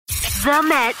The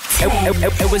Met.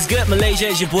 It was good, Malaysia.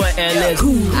 It's your boy, Liz.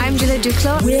 I'm Julia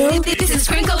Duclos. This is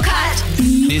Sprinkle Cut.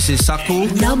 This is Saku.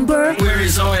 Number Where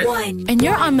is it? 1. And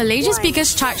you're on Malaysia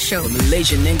Speakers Chart Show.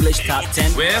 Malaysian English Top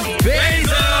 10 with Basil.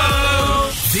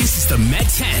 This is the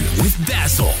MET10 with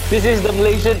Basil. This is the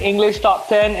Malaysian English Top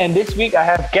 10, and this week I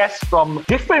have guests from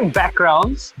different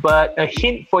backgrounds, but a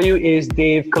hint for you is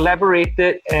they've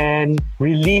collaborated and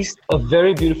released a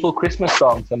very beautiful Christmas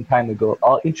song some time ago.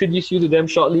 I'll introduce you to them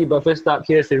shortly, but first up,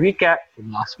 here's a recap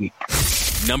from last week.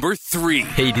 Number 3.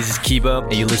 Hey, this is Kiba,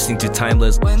 and you're listening to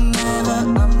Timeless.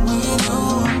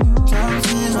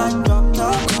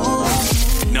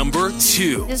 Number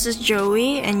 2. This is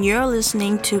Joey, and you're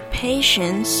listening to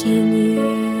Patience. Can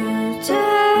you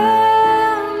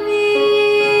tell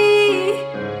me,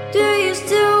 do you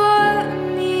still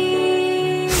want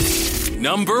me?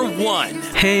 Number 1.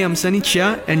 Hey, I'm Sunny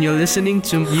Chia, and you're listening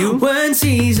to You. When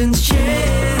seasons change,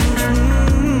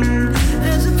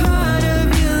 there's a part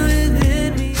of you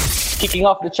within me. Kicking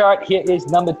off the chart, here is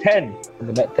number 10 in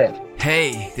the MET10.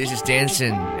 Hey, this is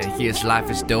Danson, and here's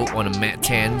Life is Dope on a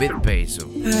MET10 with Basil.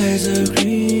 As a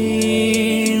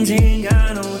green, ain't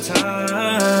got no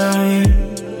time.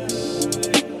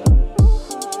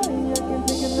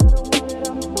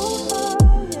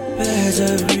 As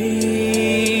a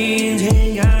green,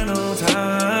 ain't got no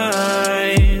time.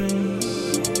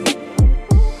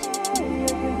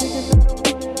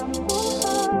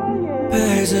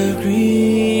 As a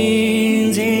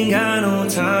green, ain't got no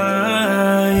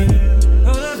time.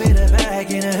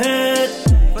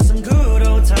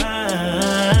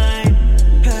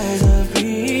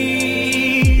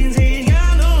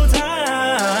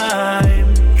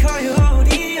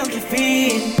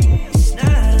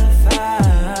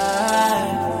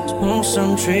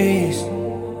 Trees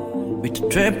with the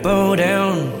triple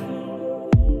down,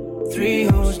 3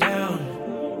 hoes down,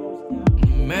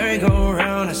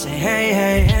 merry-go-round. I say, hey,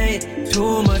 hey, hey,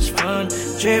 too much fun.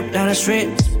 Trip down the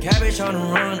street, some cabbage on the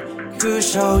run.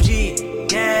 Kush OG,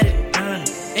 get it done.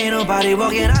 Ain't nobody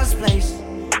walking out this place.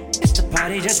 It's the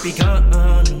party just begun.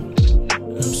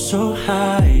 I'm so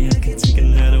high, I can take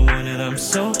another one, and I'm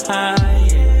so high.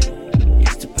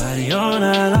 It's the party all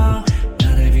night long.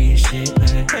 Not every shit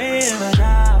like, hey, my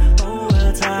God,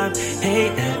 overtime.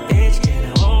 Hate that bitch, get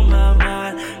it on my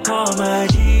mind. Call my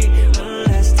G one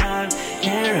last time.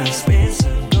 Here I spin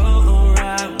some go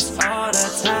arounds all the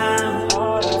time.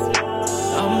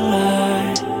 I'm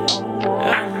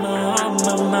on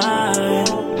my mind.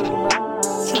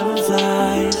 Time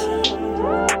flies.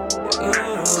 Good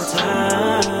old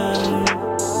time.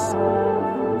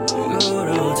 Good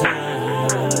old time.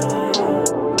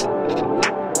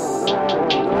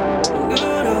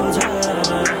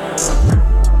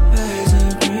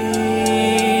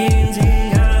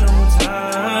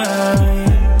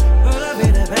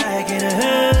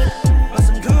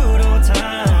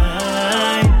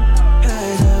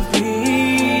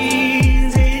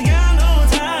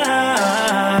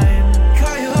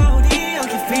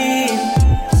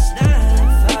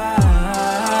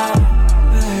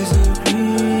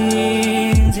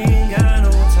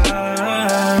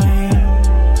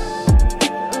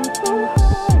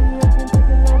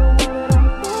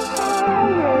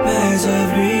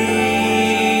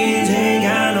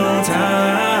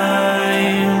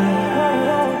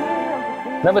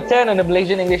 Number 10 on the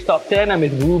Malaysian English Top 10, I'm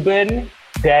with Ruben,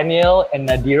 Daniel, and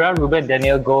Nadhira. Ruben and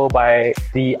Daniel go by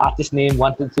the artist name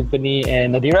Wanted Symphony,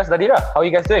 and Nadhira, how are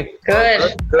you guys doing?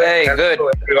 Good. Hey, good. Hello,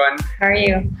 everyone. How are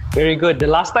you? Very good. The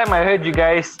last time I heard you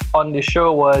guys on the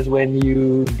show was when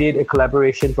you did a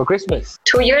collaboration for Christmas.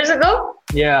 2 years ago?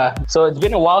 Yeah. So it's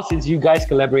been a while since you guys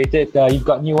collaborated. You've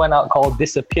got a new one out called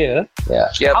Disappear. Yeah.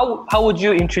 Yep. How would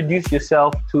you introduce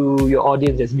yourself to your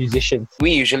audience as musicians?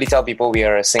 We usually tell people we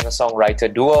are a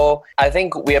singer-songwriter duo. I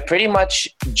think we are pretty much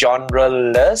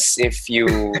genre-less, if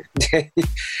you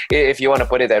if you want to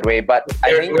put it that way. But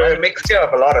I think we're a mixture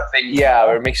of a lot of things. Yeah,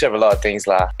 we're a mixture of a lot of things,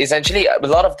 lah. Essentially, a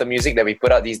lot of the music that we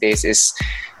put out these days is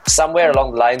somewhere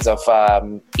along the lines of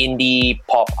indie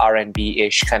pop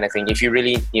R&B-ish kind of thing, if you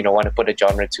really want to put a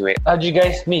genre to it. How did you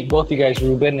guys meet, both you guys,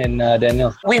 Ruben and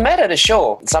Daniel? We met at a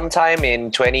show sometime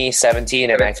in 2017,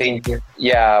 and I think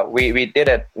we did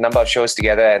a number of shows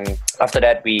together, and after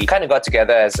that we kind of got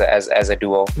together as a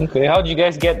duo. Okay, how did you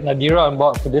guys get Nadhira on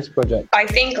board for this project? I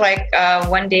think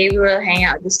one day we were hanging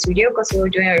out at the studio because we were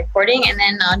doing a recording, and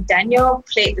then Daniel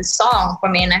played the song for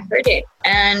me and I heard it,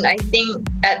 and I think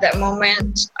at that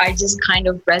moment I just kind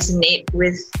of resonate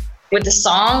with the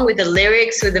song, with the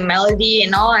lyrics, with the melody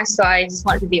and all, and so I just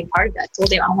wanted to be a part of that. I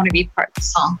told him I want to be part of the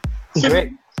song.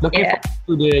 Great. Looking forward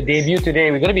to the debut today.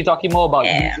 We're going to be talking more about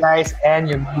you guys and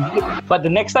your music. But the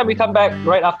next time we come back,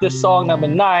 right after song number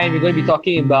 9, we're going to be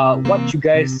talking about what you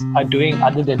guys are doing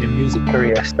other than your music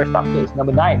careers. First up is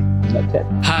number 9,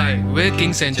 MET10. Hi, we're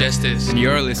Kings and Justice, and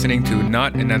you're listening to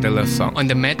Not Another Love Song on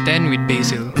the MET10 with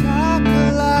Basil. Talk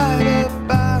a lot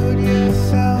about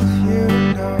yourself, you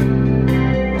know.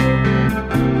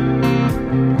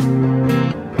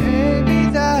 Maybe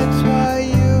that's why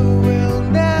you will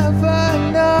never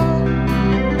know.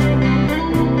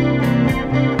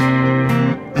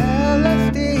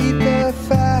 LSD, the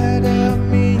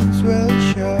vitamins will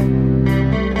show.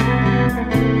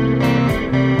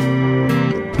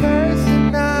 The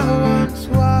person I once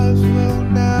was will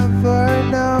never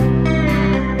know.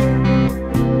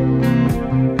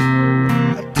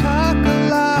 I talk a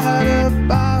lot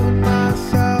about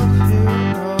myself, you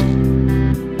know.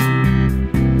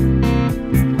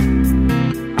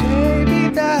 Maybe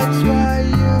that's why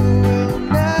you will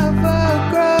never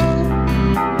grow.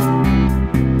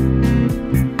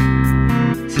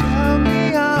 Tell me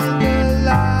all the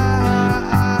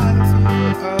lies you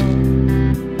owe.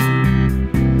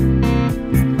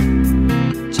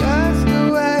 Just a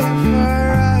way for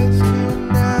us to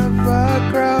never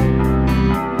grow.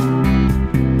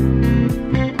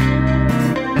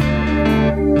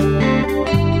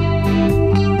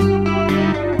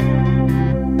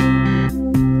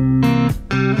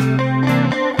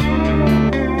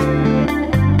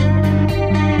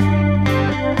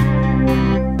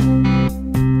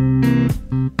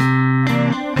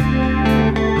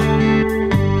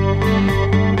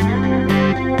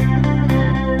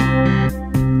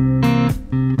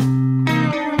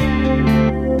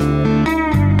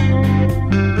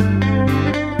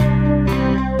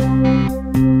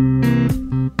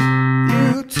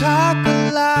 You talk a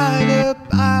lot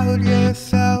about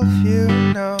yourself, you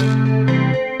know.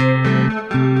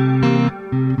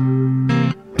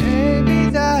 Maybe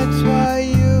that's why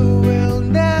you will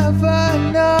never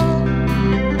know.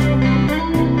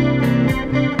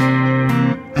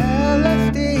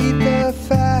 LSD, the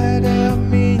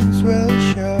vitamins will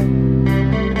show.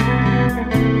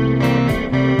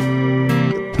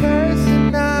 The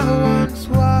person I once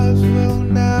was will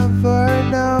never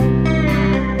know.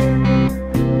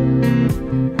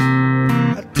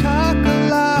 I talk a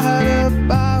lot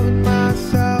about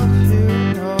myself, you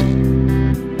know.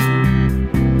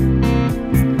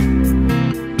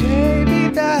 Maybe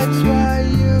that's why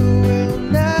you will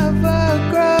never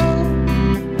grow.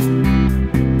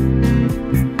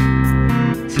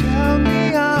 Tell me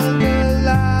all the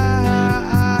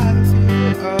lies you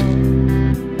owe.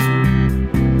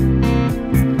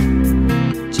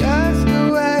 Just a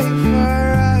way for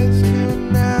us to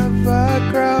never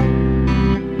grow.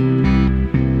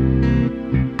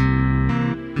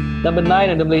 Number 9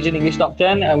 in the Malaysian English Top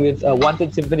 10, and with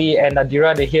Wanted Symphony and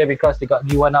Nadhira. They're here because they got a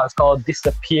new one out. It's called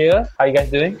Disappear. How you guys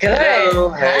doing? Good.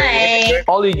 Hi.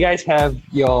 All you guys have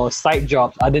your side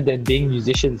jobs other than being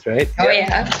musicians, right? Oh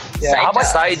yeah. How about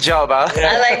Side job, huh?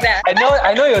 I like that.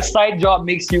 I know your side job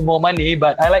makes you more money,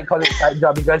 but I like calling it side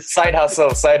job because Side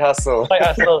hustle. side hustle.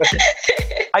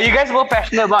 Are you guys more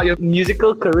passionate about your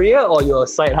musical career or your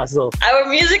side hustle? Our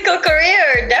musical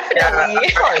career, definitely.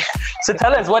 Of course. So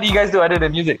tell us, what do you guys do other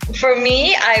than music? For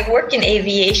me, I work in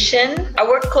aviation. I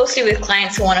work closely with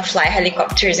clients who want to fly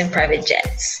helicopters and private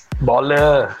jets.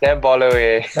 Baller. Damn baller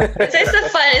way.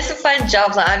 It's a fun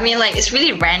job. I mean, like, it's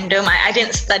really random. I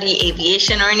didn't study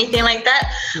aviation or anything like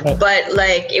that, but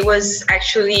like it was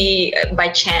actually by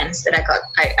chance that I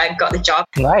got the job.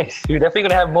 Nice. You're definitely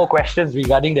gonna have more questions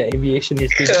regarding the aviation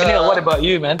history. Cool. Daniel, what about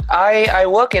you, man? I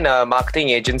work in a marketing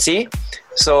agency.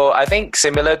 So I think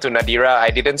similar to Nadhira,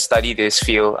 I didn't study this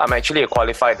field. I'm actually a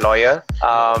qualified lawyer.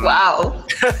 Wow.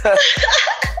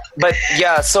 But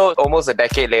yeah, so almost a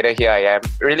decade later, here I am,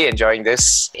 really enjoying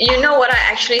this. You know what I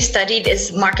actually studied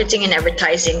is marketing and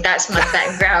advertising. That's my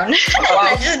background.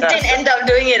 I just didn't end up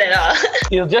doing it at all.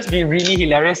 It'll just be really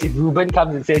hilarious if Ruben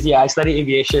comes and says, yeah, I study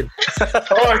aviation.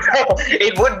 Oh, no.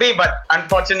 It would be, but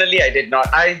unfortunately I did not.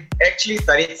 I actually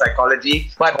studied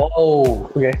psychology, but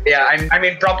okay. Yeah, I'm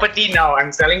in property now.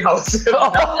 I'm selling houses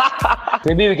now.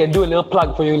 Maybe we can do a little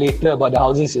plug for you later about the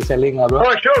houses you're selling, bro.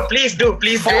 Oh, sure. Please do.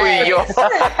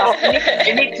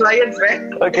 Any clients,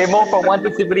 man? Okay, more from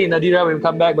Wanted Symphony and Nadhira when we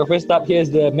come back. But first up,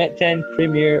 here's the MET10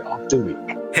 premiere of the week.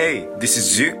 Hey, this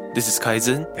is Zuk. This is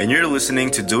Kaizen. And you're listening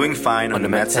to Doing Fine on the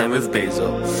MET10 with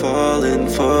Basil. Falling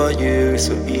for you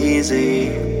so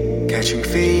easy. Catching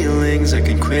feelings, I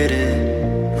can quit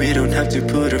it. We don't have to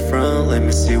put it front. Let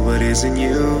me see what is in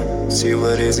you. See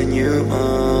what is in you.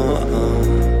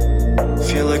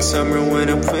 feel like summer when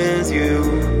I'm with you.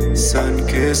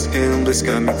 Sun-kissed bliss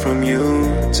coming from you.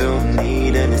 Don't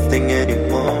need anything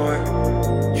anymore.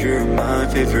 You're my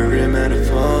favorite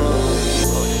metaphor.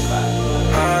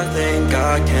 I think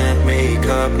I can't make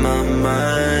up my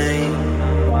mind,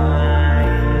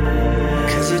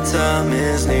 'cause the time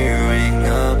is nearing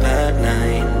up at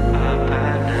night.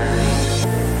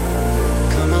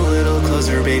 Come a little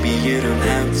closer, baby, you don't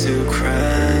have to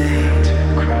cry.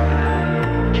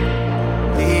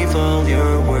 Leave all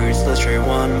your words, let's try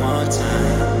one more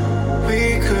time.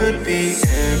 We could be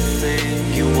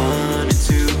everything you wanted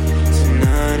to.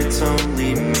 Tonight it's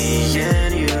only me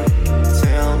and you.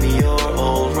 Tell me you're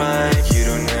alright, you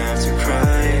don't have to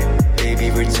cry. Baby,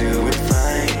 we're doing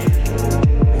fine.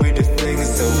 We're the things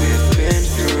that we've been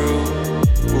through.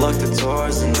 Lock the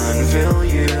doors and unveil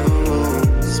you.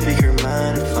 Speak your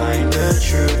mind and find the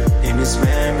truth. In these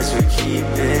memories we keep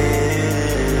it.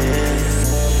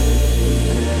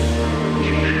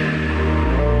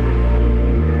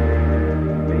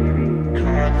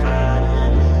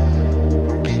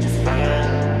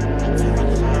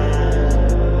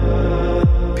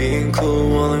 Being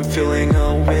cool while I'm feeling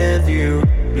all with you.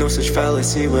 No such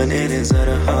fallacy when it is at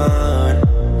a heart.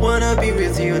 Wanna be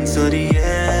with you until the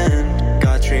end.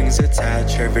 Got strings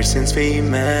attached ever since we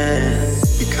met.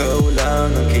 Ikaw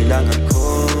lang ang kailangan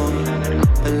ko.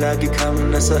 Palagi kang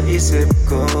nasa isip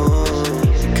ko.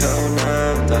 Ikaw na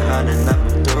ang tahanan ng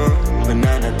mundo.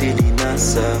 Mananatili na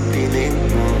sa piling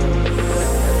mo.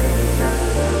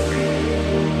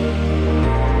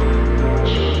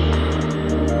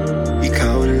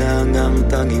 Ikaw lang ang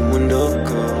tanging mundo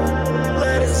ko.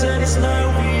 Let us end this night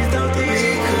without these.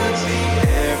 We could be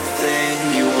everything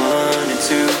you wanted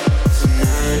to.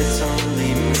 Tonight it's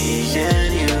only me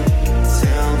and you.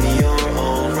 Tell me you're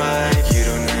alright, you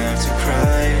don't have to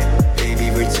cry. Baby,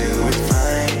 we're doing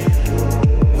fine.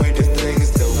 We're the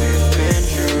things that we've been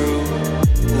through.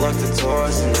 Lock the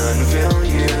doors and unveil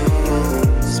you.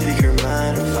 Speak your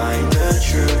mind and find the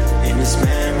truth. In these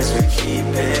memories we keep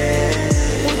it.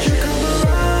 Won't you come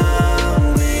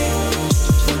around me?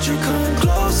 Won't you come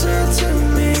closer to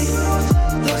me?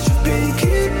 Thought you've been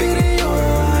keeping in your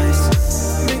eyes,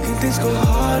 making things go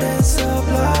hard and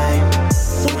sublime.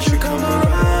 Won't you come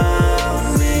around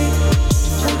me?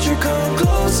 Won't you come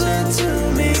closer to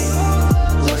me?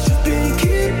 Thought you've been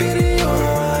keeping in your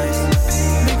eyes,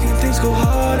 making things go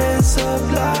hard and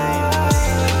sublime.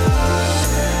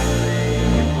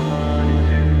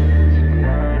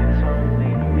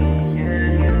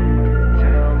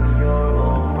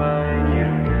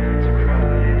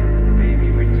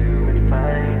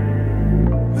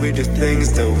 We're the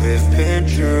things that we've been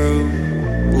through.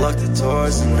 Lock the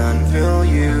doors and unveil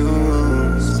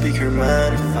you. Speak your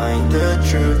mind and find the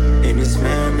truth. In these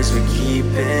memories we keep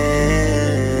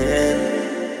it.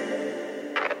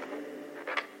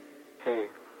 Hey,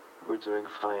 we're doing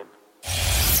fine.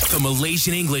 The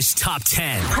Malaysian English Top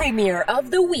 10. Premiere of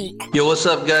the week. Yo, what's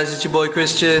up, guys? It's your boy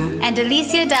Christian. And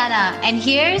Alicia Dana. And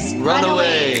here's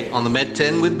Runaway on the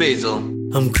MET10 with Basil.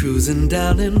 I'm cruising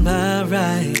down in my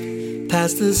ride,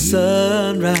 past the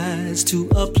sunrise, to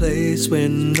a place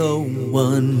where no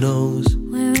one knows.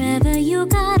 Wherever you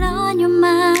got on your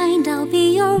mind, I'll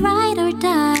be your ride or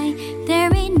die. There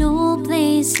ain't no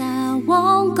place I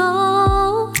won't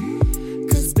go.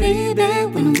 'Cause baby,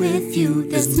 when with you,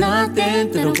 there's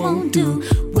nothing that I won't do.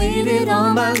 Waited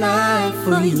all my life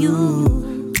for you.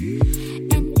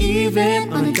 And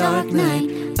even on a dark night,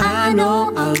 I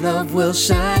know our love will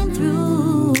shine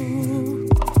through.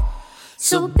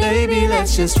 So baby,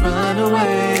 let's just run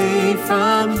away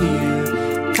from here.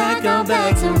 Pack our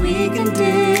bags and we can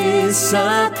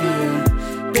disappear.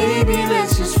 Baby,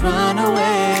 let's just run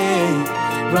away.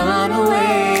 Run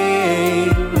away,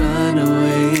 run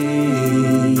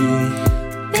away.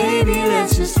 Baby,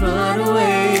 let's just run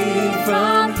away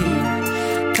from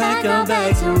here. Pack our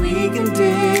bags and we can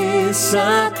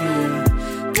disappear.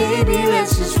 Baby,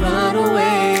 let's just run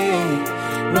away.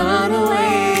 Run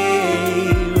away.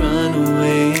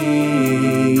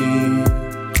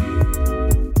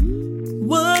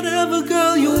 Whatever,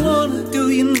 girl, you wanna do,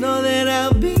 you know that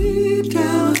I'll be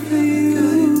down for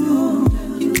you.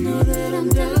 You know that I'm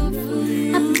down for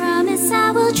you. I promise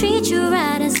I will treat you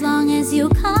right as long as you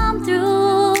come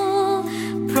through.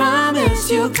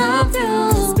 Promise you'll come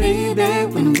through. 'Cause baby,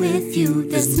 when with you,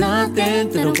 there's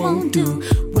nothing that I won't do.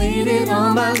 Waited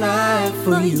all my life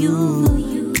for you.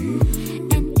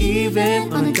 And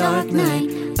even on a dark night,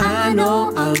 I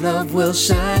know our love will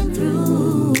shine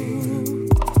through.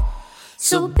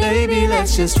 So baby,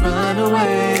 let's just run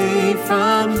away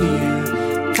from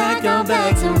here. Pack our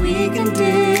bags and we can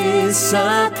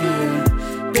disappear.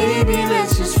 Baby,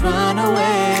 let's just run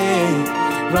away,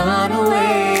 run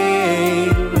away,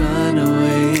 run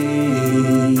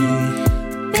away.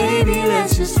 Baby,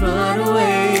 let's just run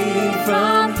away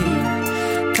from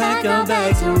here. Pack our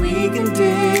bags and we can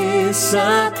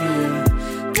disappear.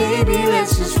 Baby,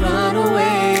 let's just run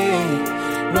away,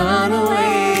 run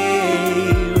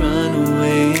away, run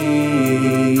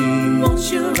away. Won't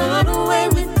you run away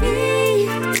with me?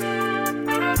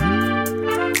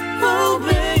 Oh,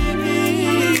 baby,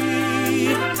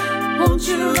 won't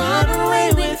you run away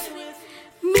with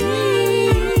me?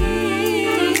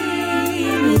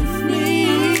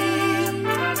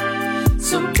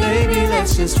 So baby,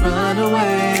 let's just run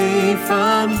away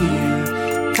from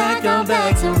here. Pack our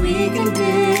bags and we can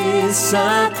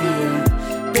disappear.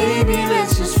 Baby,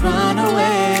 let's just run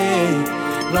away,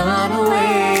 run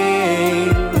away,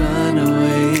 run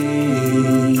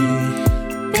away.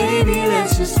 Baby,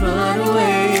 let's just run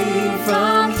away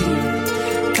from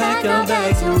here. Pack our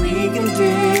bags and we can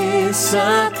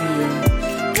disappear.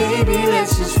 Baby,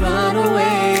 let's just run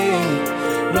away,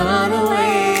 run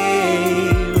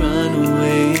away, run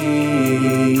away.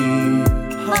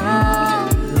 Oh,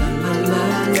 la la la,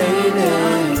 baby,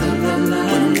 la la la,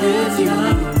 when I'm with you, la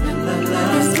la la,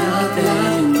 there's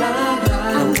nothing I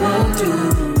won't do.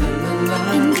 La la la,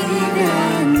 and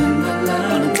even la la la,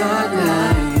 on a dark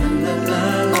night, la la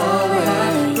la,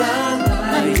 always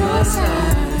by your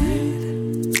side.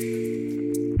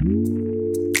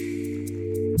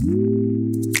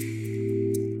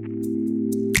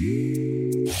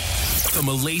 The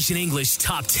Malaysian English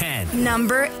Top 10.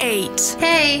 Number 8.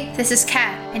 Hey, this is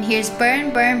Kat, and here's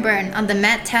Burn, Burn, Burn on the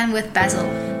MET10 with Basil.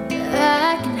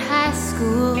 Back in high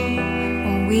school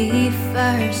when we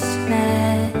first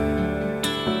met,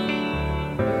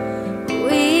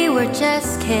 we were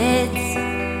just kids,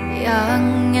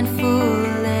 young and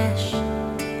foolish,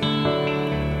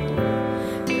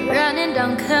 running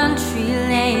down country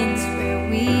lanes where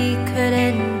we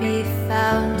couldn't be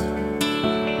found.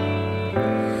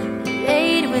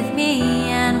 Laid with me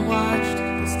and watched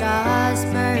the stars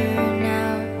burn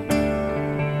out.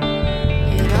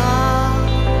 It all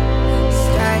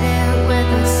started with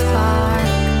a spark.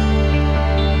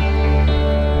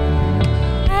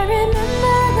 I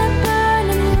remember the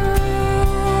burning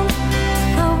room.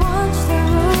 I watched the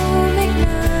room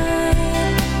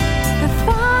ignite. The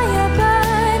fire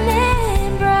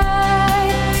burning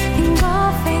bright,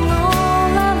 engulfing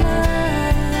all of us.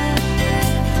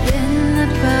 In the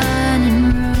burning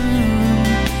room,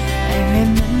 I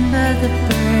remember the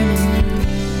burning room.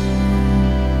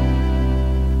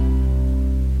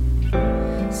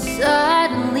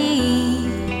 Suddenly,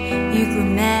 you grew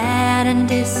mad and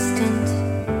distant,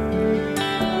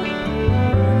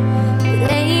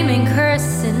 blaming,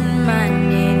 cursing my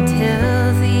name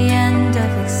till the end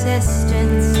of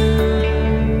existence.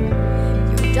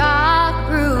 Your dark,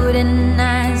 brooding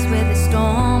eyes with a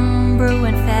storm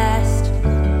brewing fast.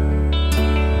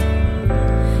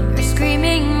 Your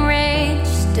screaming rage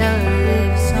still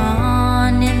lives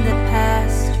on in the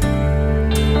past.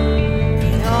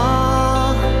 It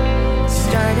all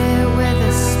started with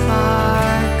a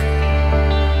spark.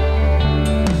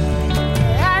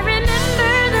 I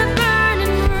remember the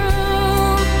burning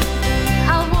room.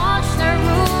 I watched the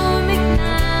room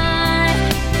ignite.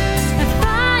 The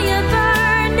fire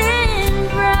burning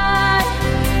bright,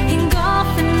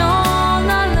 engulfing all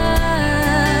our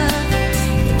love.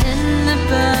 In the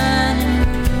burning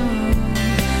room,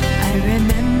 I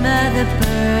remember the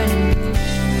burning room.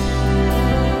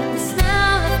 The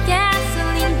smell of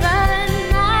gasoline burning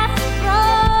my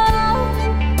throat.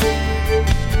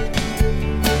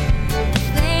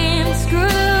 Flames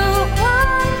grew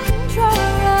uncontrollable.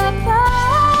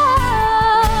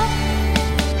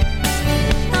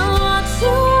 I want to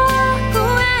walk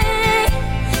away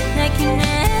like you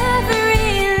never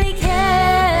really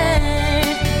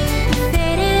cared. You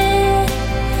faded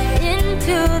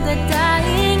into the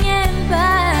dying embers.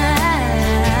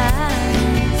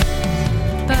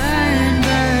 Burn,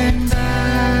 burn,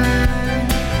 burn.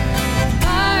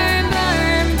 Burn,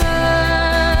 burn, burn.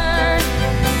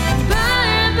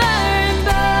 Burn, burn,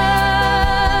 burn.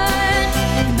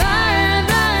 Burn,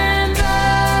 burn,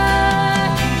 burn.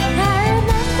 I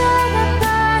remember the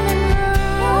burning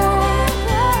room.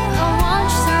 I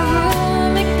watched the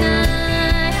room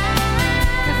ignite.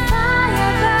 The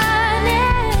fire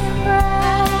burning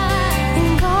bright,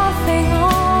 engulfing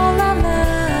all our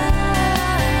love.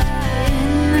 In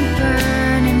the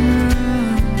burning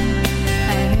room,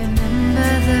 I remember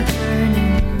the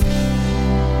burning room.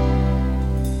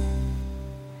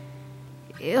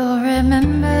 You'll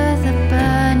remember the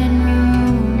burning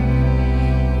room.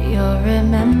 You'll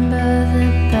remember the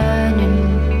burning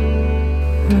room.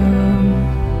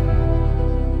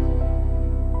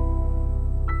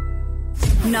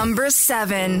 Number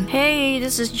 7. Hey,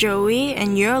 this is Joey,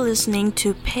 and you're listening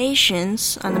to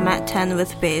Patience on the MET10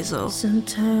 with Basil.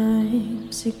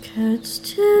 Sometimes it cuts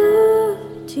too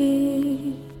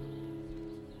deep.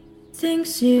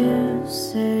 Things you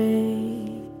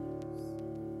say,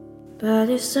 but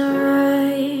it's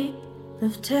alright.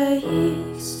 Love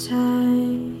takes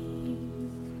time.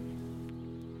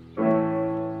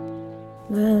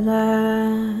 Well,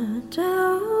 I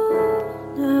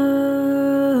don't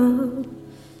know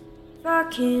if I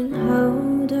can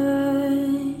hold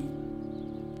on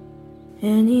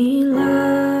any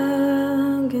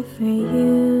longer for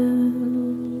you.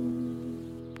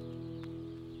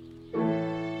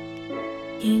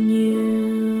 Can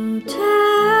you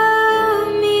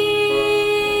tell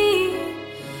me,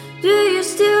 do you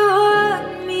still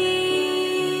want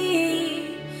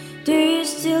me? Do you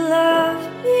still love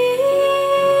me?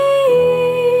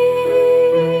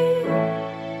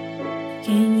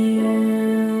 Can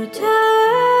you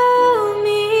tell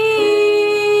me,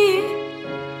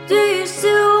 do you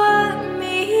still want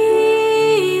me?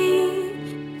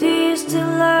 Do you still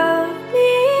love me?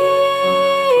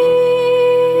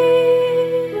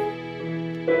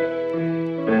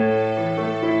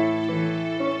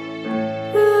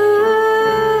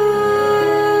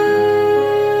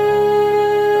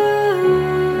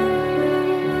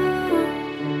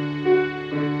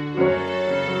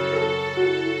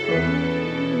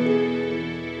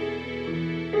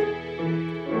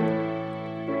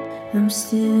 I'm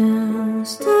still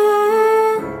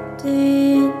standing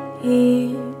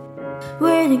here,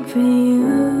 waiting for you.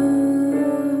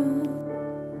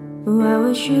 Why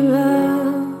would you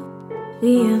love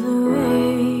the other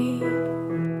way?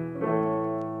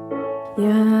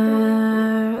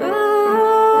 You're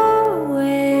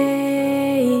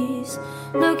always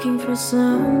looking for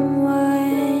someone,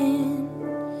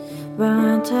 but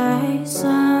aren't I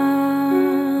someone?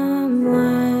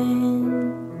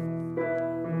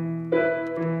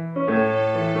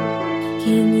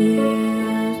 Can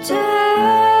you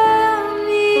tell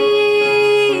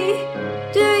me,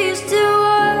 do you still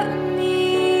want me?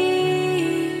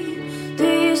 Do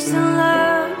you still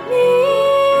love me?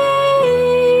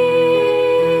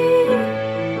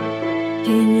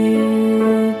 Can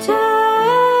you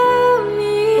tell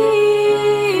me,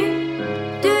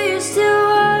 do you still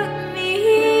want me?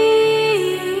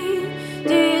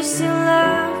 Do you still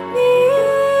love me?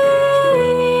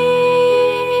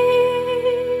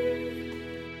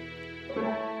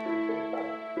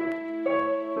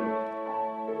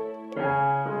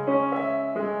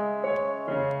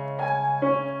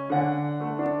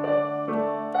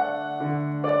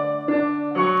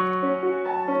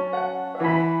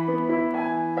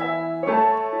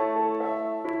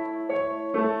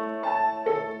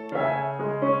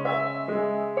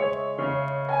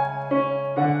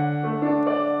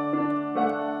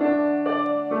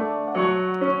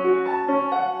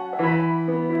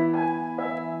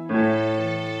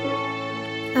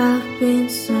 I've been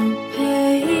so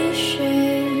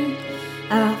patient.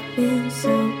 I've been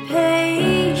so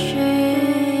patient.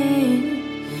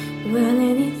 Will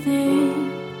anything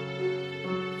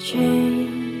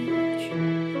change?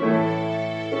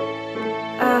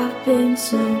 I've been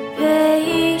so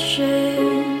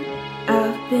patient.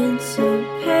 I've been so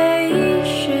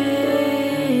patient.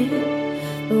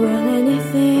 Will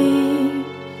anything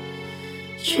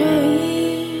change?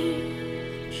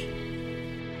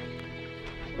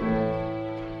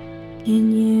 Can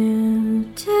you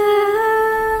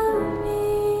tell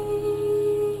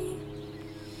me,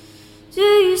 do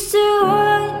you still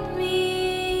want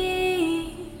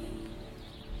me?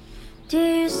 Do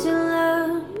you still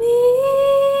love me?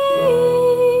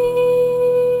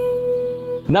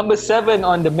 Number 7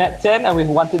 on the MET10, and we've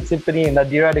wanted Symphony and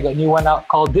Nadhira. They got a new one out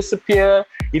called Disappear.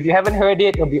 If you haven't heard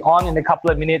it, it'll be on in a couple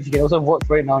of minutes. You can also vote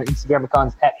for it on our Instagram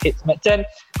accounts at HITZ MET10.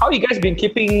 How have you guys been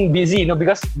keeping busy?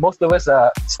 Because most of us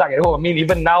are stuck at home. I mean,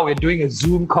 even now we're doing a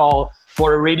Zoom call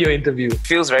for a radio interview.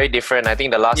 Feels very different. I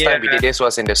think the last time we did this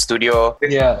was in the studio.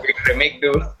 Yeah. Remake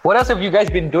too. What else have you guys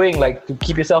been doing, like, to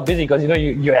keep yourself busy? Because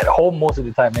you're at home most of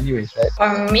the time, anyways, right?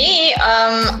 For me,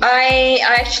 I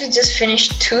actually just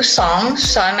finished 2 songs,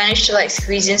 so I managed to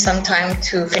squeeze in some time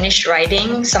to finish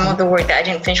writing some of the work that I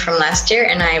didn't finish from last year,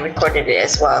 and I recorded it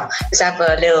as well because I have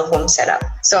a little home setup.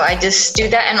 So I just do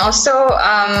that, and also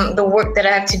the work that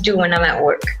I have to do when I'm at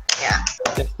work. Yeah.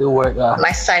 Still work.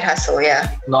 My side hustle,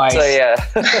 yeah. Nice. So yeah.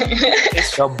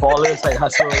 Your baller side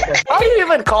hustle. How do you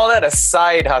even call that a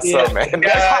side hustle, man?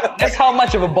 That's how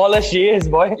much of a baller she is,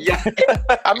 boy. Yeah.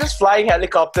 I'm just flying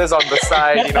helicopters on the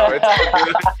side, you know. It's all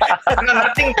good. No,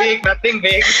 nothing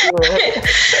big.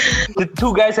 The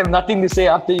two guys have nothing to say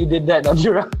after you did that,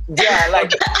 Nadhira. Yeah,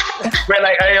 like we're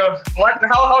like, what?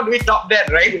 How do we top that,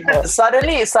 right?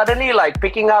 Suddenly, like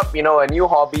picking up, you know, a new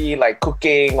hobby like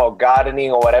cooking or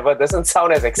gardening or whatever doesn't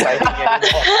sound as exciting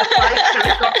anymore.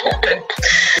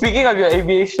 Speaking of your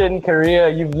aviation career,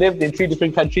 you've lived in 3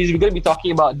 different countries. We're going to be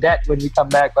talking about that when we come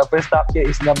back. But first up, here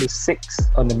is number 6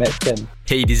 on the MET10.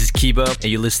 Hey, this is Kiba, and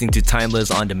you're listening to Timeless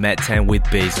on the MET10 with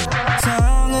Basil.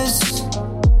 Timeless,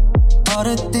 all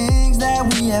the things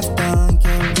that we have done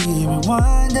can be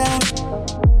rewinded.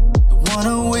 Don't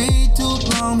wanna wait too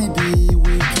long, maybe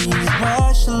we can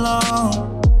rush along.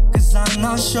 Cause I'm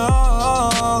not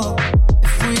sure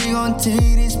if we gon'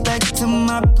 take this back to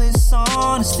my place,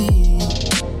 honestly.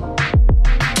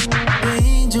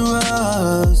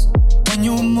 Dangerous when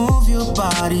you move your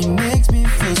body, makes me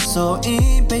feel so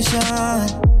impatient.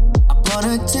 I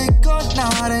wanna take all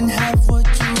night and have what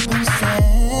you've been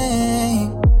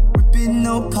saying. Ripping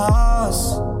no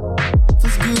pause,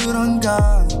 feels good on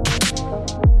God.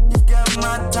 You've got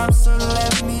my time, so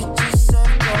let me just say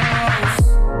close.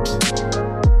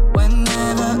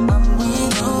 Whenever I'm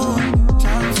with you,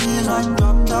 time feels like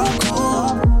drop cool.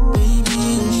 Baby,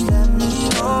 just let me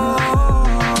know.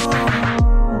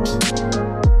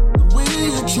 The way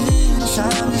you change,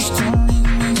 time is to make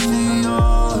me feel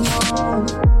yours.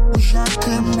 Wish I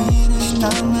could meet this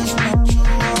time, let's make you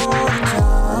all the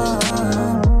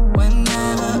time.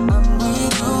 Whenever I'm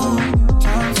with you,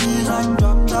 time feels like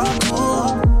drop cool.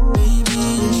 Baby,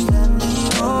 just let me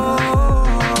know.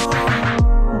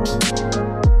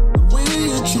 The way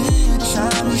you change,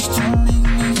 time is to make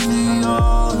me feel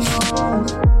yours.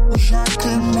 Wish I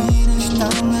could meet this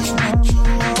time, let's make you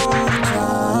all the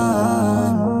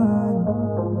time.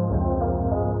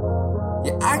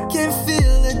 Yeah, I can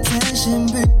feel the tension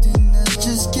between us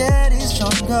just getting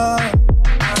stronger.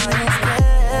 I am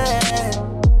scared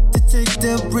to take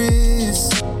the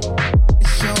risk and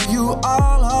show you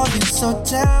all of it. So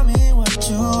tell me what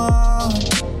you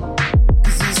want,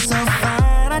 cause it's so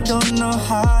fine, I don't know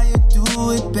how you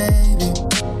do it, baby.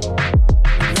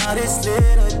 Now this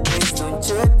little things, don't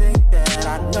you think that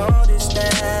I noticed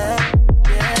that?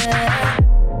 Yeah.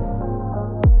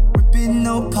 Ripping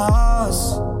no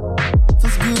pause,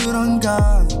 feels good on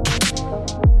God.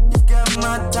 You've got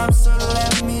my time, so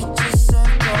let me just say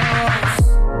close.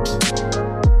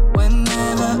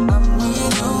 Whenever I'm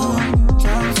with you,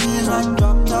 time feels like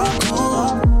drop cool.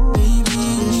 Baby,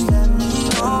 just let me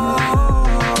know.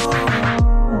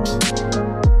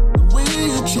 The way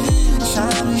you change,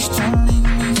 time is to make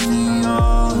me feel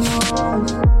yours.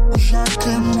 Wish I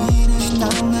could meet this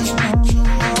time, let's make you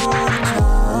all the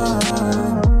time.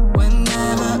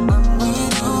 Whenever I'm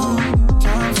with you,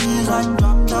 time feels like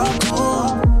drop cool.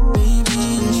 Baby,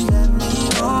 just let me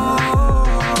know.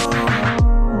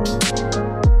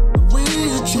 The way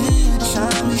you change,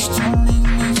 time is to make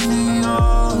me feel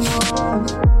yours.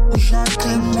 Wish I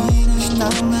could meet this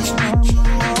time, let's make you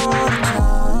all the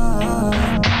time.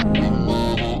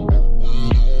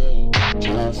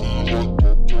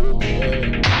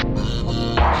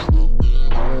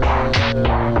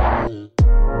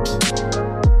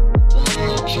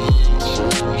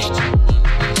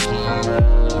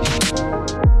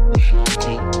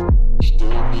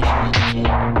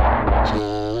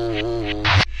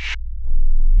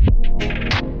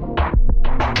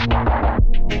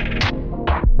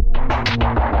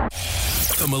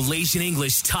 The Malaysian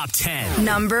English Top 10.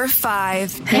 Number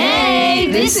 5.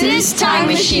 Hey, this is Time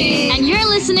Machine. And you're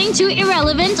listening to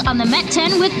Irrelevant on the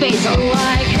MET10 with Basil.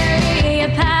 Why carry a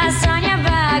past on your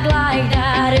back like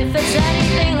that? If it's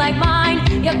anything like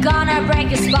mine, you're gonna break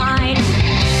your spine.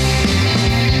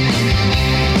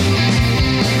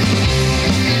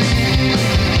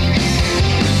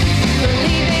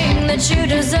 Believing that you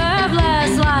deserve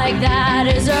less like that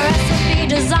is a recipe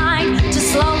designed to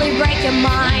slowly break your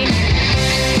mind.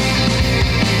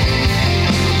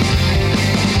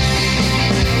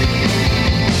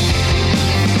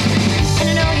 And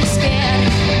I know you're scared,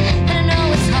 and I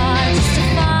know it's hard just to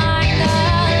find the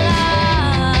light.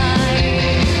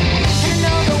 And I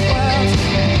know the world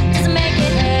doesn't make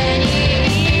it any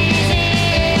easier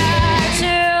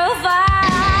to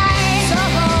find. So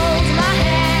hold my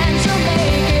hand, you'll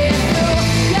make it through.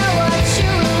 You're what you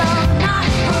love, not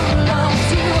who loves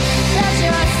you. Let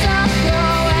yourself go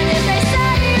and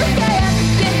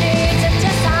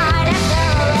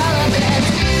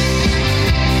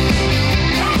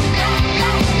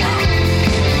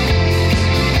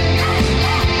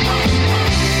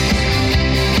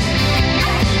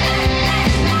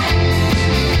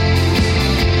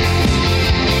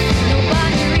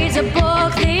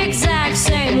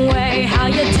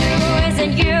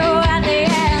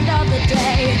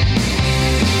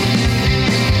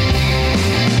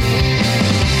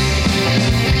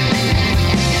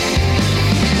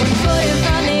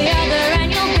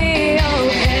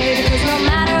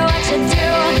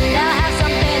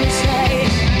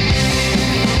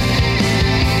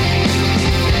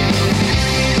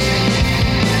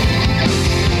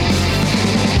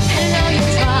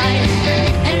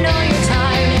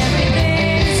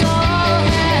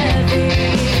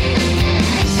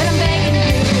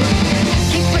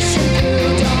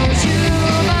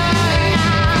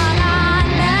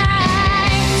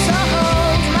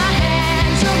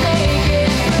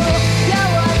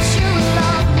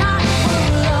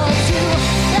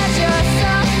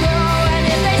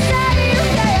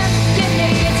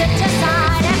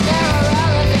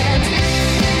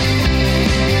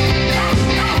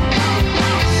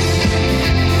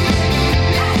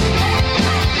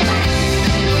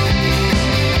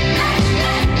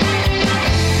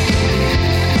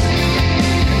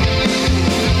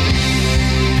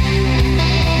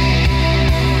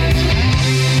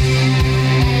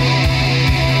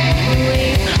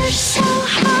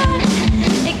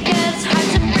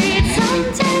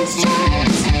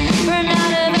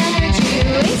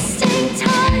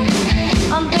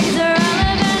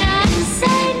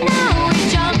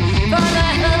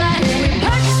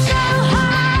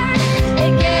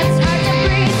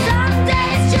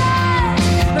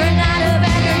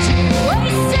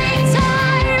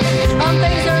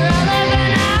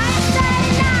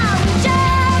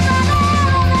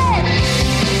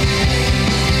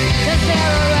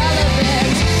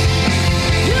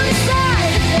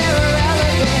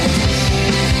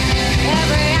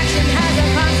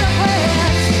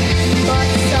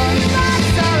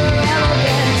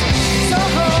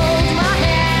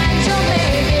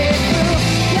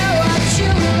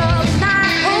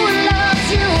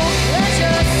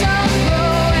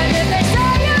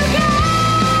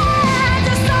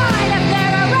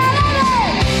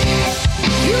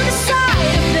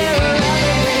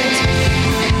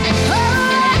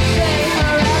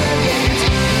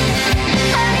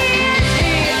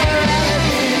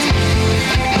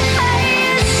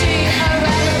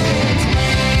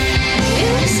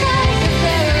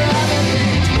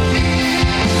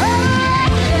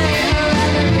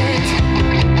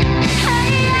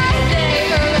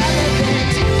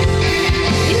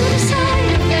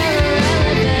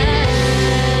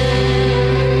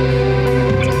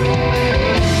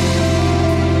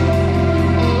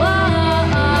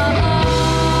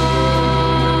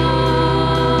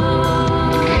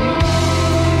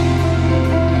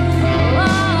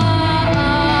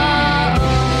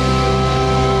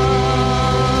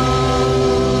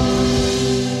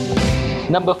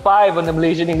Number 5 on the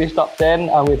Malaysian English Top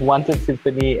 10 with Wanted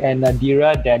Symphony and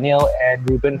Nadhira, Daniel, and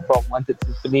Ruben from Wanted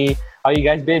Symphony. How you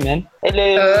guys been, man? Good.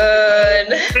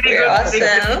 You're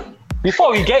awesome.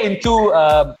 Before we get into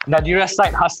Nadhira's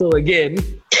side hustle again,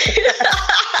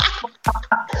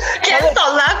 Can't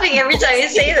stop laughing every time you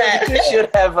say that. You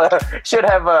should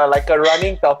have a like a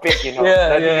running topic, you know.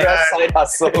 Nadhira's side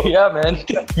hustle. Yeah, man.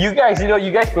 You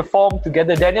guys performed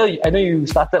together. Daniel, I know you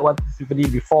started One Symphony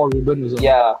before Ruben was on.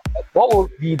 Yeah. What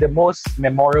would be the most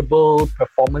memorable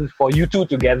performance for you two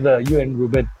together, you and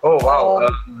Ruben? Oh wow,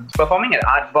 performing at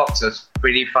Artbox was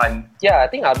pretty fun. Yeah, I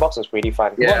think Artbox was pretty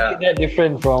fun. What made that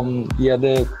different from the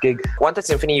other gigs? Wanted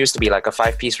Symphony used to be like a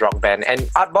 5-piece rock band, and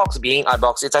Artbox being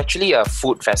Artbox, it's actually a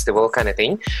food festival kind of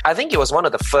thing. I think it was one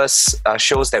of the first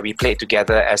shows that we played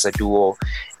together as a duo,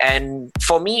 and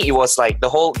for me it was like the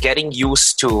whole getting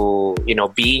used to, you know,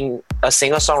 being a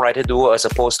singer-songwriter duo as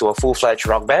opposed to a full-fledged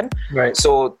rock band. Right.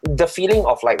 So the feeling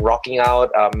of like rocking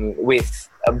out with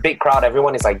a big crowd,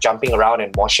 everyone is like jumping around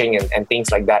and moshing and things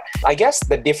like that. I guess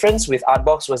the difference with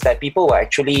Artbox was that people were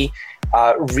actually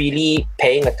really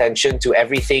paying attention to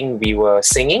everything we were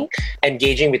singing,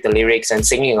 engaging with the lyrics and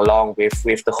singing along with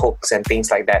the hooks and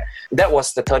things like that. That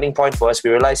was the turning point for us. We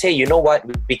realized, hey, you know what?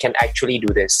 We can actually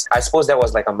do this. I suppose that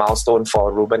was like a milestone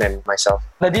for Ruben and myself.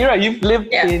 Nadhira, you've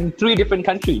lived in 3 different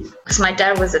countries. Because my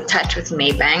dad was attached with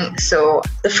Maybank. So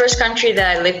the first country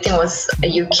that I lived in was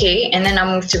UK, and then I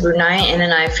moved to Brunei, and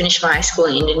then I finished my high school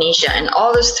in Indonesia. And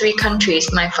all those 3 countries,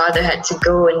 my father had to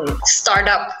go and start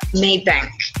up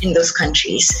Maybank in those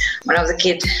countries when I was a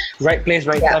kid. Right place,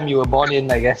 right time you were born in,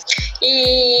 I guess.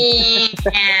 Yeah.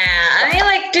 I mean,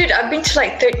 like, dude, I've been to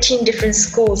like 13 different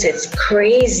schools. It's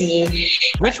crazy.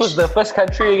 Which was the first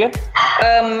country again?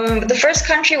 The first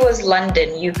country was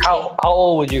London, UK. How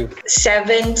old were you?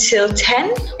 7 till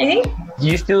 10, I think. Do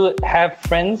you still have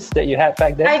friends that you had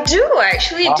back then? I do, I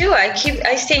actually do. I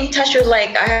stay in touch with I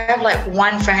have like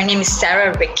one friend. Her name is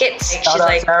Sarah Ricketts. Shout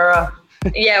out, Sarah.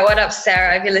 Yeah, what up,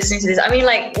 Sarah? If you're listening to this, I mean,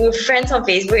 like, we're friends on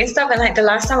Facebook and stuff. And like the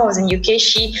last time I was in UK,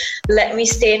 she let me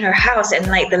stay in her house. And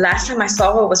like the last time I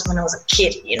saw her was when I was a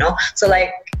kid, you know. So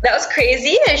like that was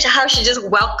crazy. How she just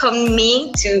welcomed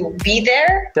me to be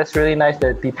there. That's really nice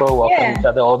that people welcome each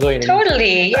other, although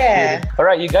totally, yeah. All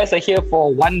right, you guys are here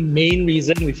for one main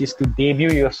reason, which is to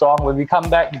debut your song. When we come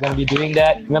back, you're going to be doing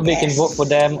that. Remember, you can vote for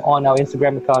them on our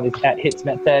Instagram account. It's at HITZ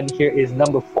MET10. Here is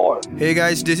number 4. Hey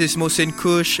guys, this is Mohsin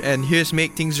Kush, and here's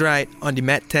Make Things Right on the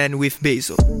MET10 with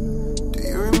Basil. Do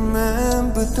you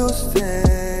remember those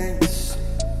days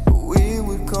we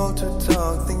would call to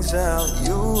talk things out?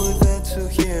 You were there to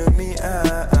hear me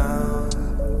out.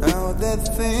 Now that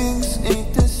things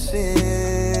ain't the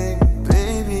same,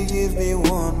 baby, give me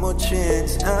one more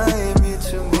chance. I am here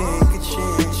to make a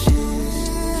change.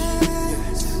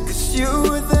 Cause you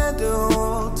were there the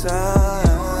whole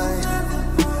time.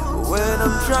 When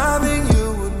I'm driving, you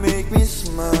would make me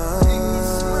smile.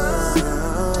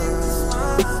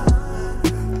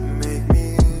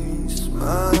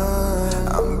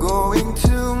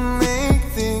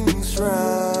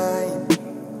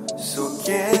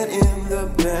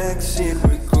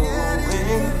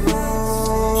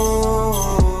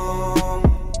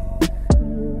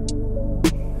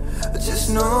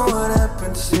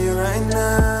 Right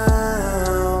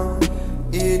now,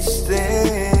 it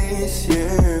stays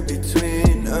here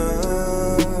between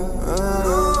us.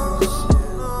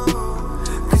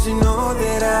 Cause you know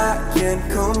that I can't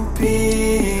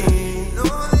compete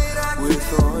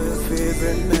with all your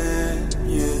favorite men,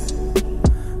 yeah.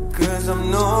 Cause I'm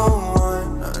no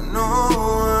one,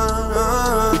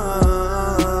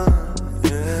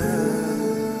 yeah.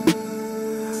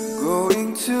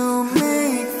 Going to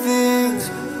make things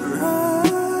right.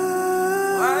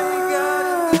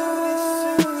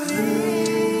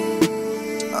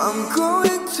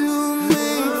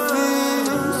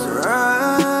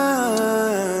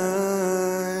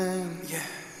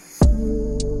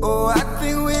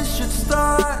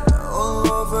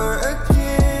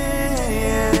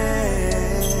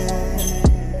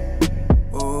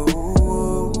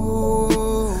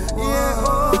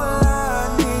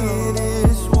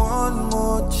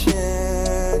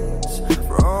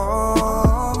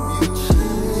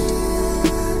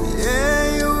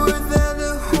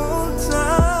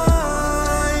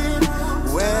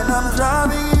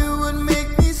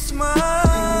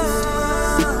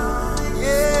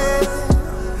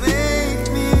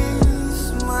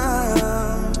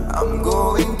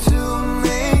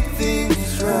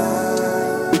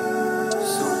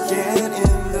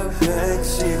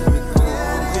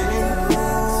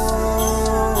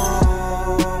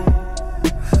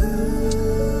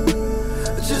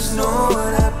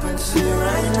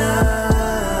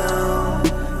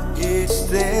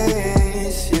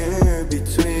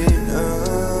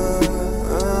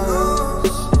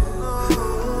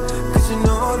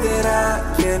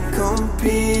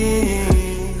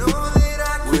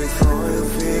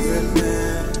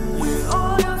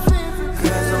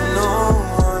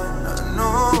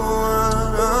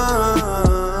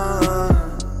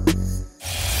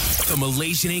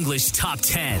 Malaysian English Top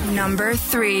 10. Number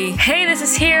 3. Hey, this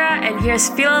is Hira, and here's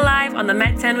Feel Alive on the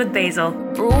MET10 with Basil.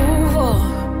 Approval,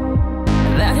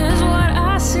 that is what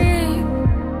I see.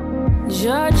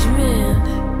 Judgment,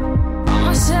 on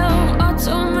myself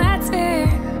automatic.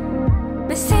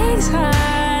 Mistakes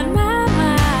hide my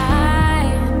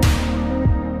mind.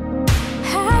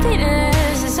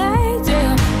 Happiness is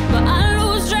ideal, but I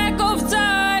lose track of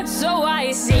time. So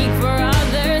I seek for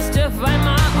others to find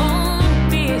my own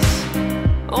peace,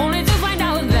 only to find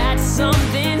out that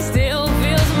something still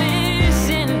feels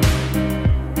missing.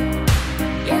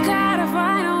 You gotta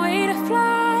find a way to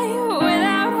fly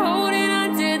without holding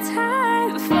on to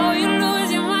time. Before you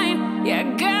lose your mind, you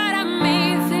gotta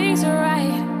make things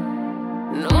right.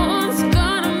 No one's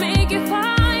gonna make it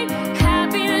fine.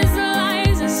 Happiness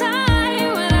lies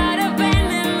inside without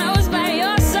abandoning those by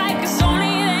your side, 'cause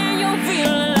only then you'll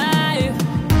feel alive.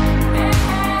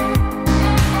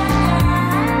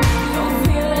 You'll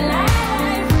feel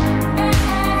alive.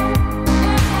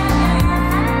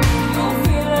 You'll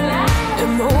feel alive.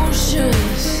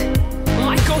 Emotions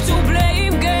might go to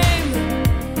blame game,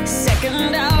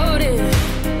 second outing.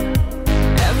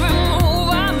 Every move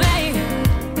I make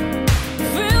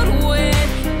filled with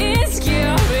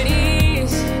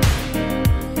insecurities,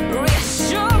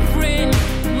 reassuring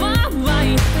my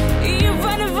mind,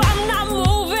 even if I'm not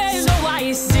moving. So I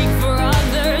seek for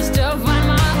others to find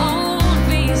my own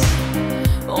peace,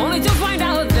 only to find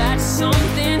out that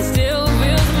something still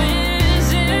feels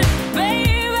missing.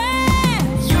 Baby,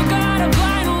 you gotta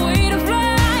find a way to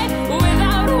fly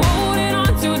without holding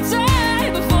on too tight.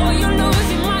 Before you lose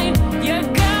your mind, you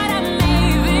gotta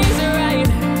make things right.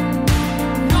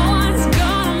 No one's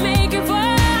gonna make it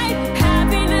fine.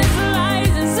 Happiness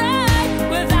lies inside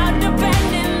without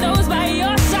depending those by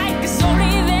your side, 'cause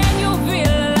only then you'll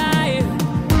feel alive.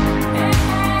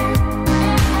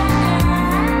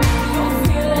 You'll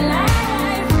feel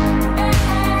alive.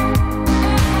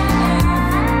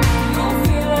 You'll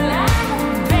feel alive.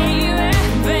 Baby,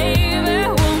 baby,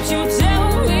 won't you tell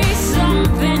me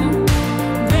something?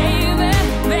 Baby,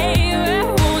 baby,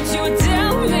 won't you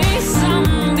tell me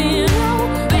something?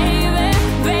 Baby,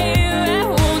 baby,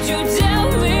 won't you tell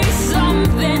me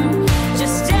something?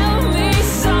 Just tell me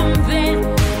something.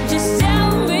 Just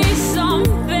tell me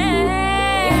something.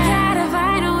 You gotta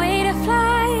find a way to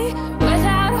fly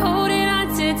without holding on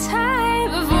to time.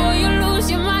 Before you lose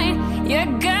your mind, you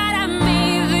gotta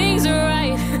make things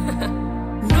right.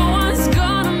 No one's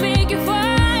gonna make it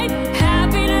fine.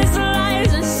 Happiness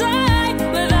lies inside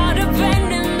without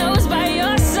depending those by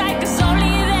your side, 'cause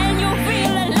only then you'll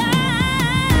feel alive.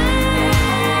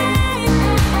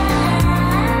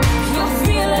 You'll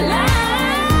feel alive.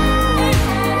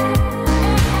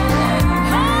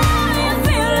 Oh, you'll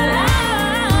feel alive.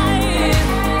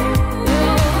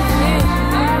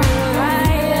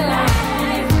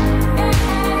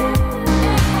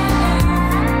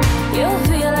 You'll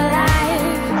feel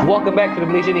alive. Welcome back to the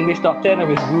Malaysian English Top 10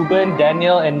 with Ruben,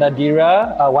 Daniel, and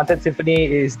Nadhira. Wanted Symphony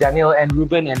is Daniel and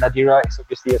Ruben, and Nadhira is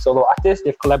obviously a solo artist.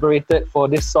 They've collaborated for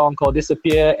this song called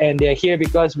Disappear, and they're here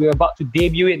because we're about to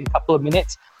debut it in a couple of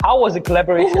minutes. How was the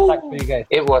collaboration like for you guys?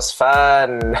 It was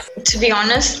fun. To be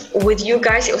honest with you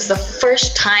guys, it was the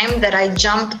first time that I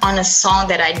jumped on a song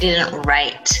that I didn't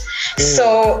write.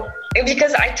 So,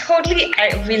 because I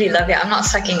really love it. I'm not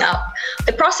sucking up.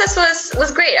 The process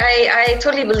was great. I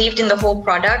totally believed in the whole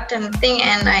product and thing,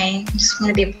 and I just want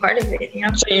to be a part of it, you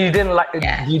know? So you didn't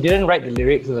write the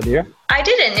lyrics, Nadhira? I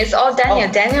didn't. It's all Daniel.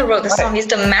 Daniel wrote the song. He's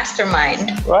the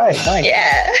mastermind. Right, nice.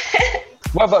 Yeah.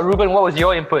 What about Ruben? What was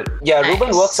your input? Yeah,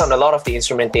 Ruben works on a lot of the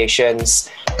instrumentations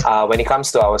when it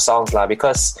comes to our songs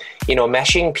because, you know,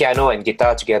 mashing piano and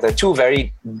guitar together, two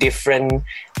very different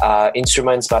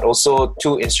instruments, but also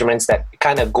two instruments that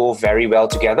kind of go very well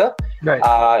together.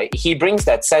 Right. He brings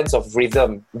that sense of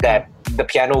rhythm that the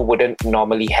piano wouldn't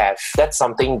normally have. That's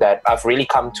something that I've really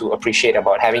come to appreciate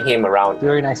about having him around.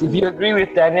 Very nice. If you agree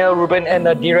with Daniel, Ruben, and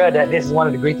Nadhira that this is one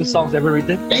of the greatest songs ever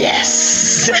written,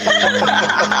 yes!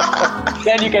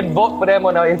 Then you can vote for them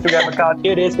on our Instagram account.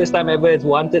 Here it is, first time ever. It's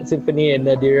Wanted Symphony and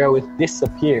Nadhira with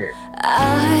Disappear.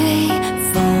 I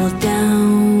fall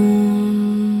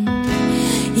down.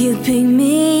 You pick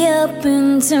me up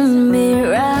and turn me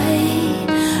right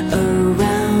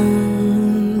around,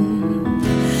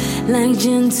 like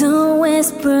gentle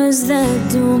whispers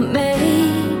that don't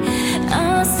make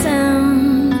a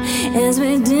sound, as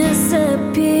we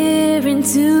disappear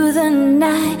into the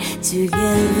night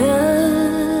together.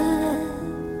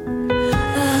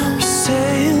 We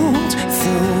sailed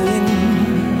through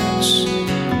winds,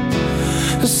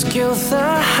 scaled the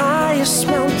highest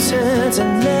mountains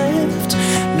and left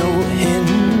no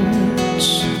hints.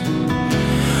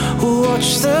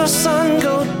 watch the sun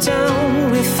go down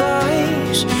with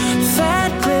eyes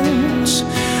that glint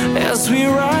as we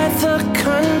ride the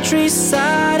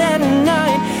countryside at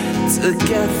night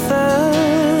together.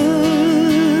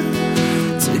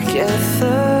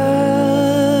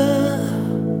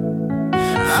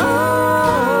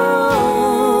 Oh,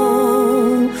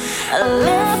 I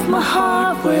left my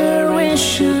heart where it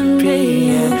should be,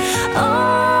 and oh,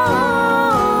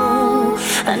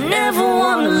 I never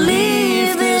want to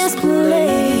leave this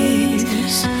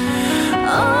place.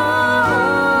 Oh,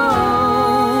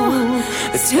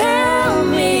 tell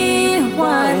me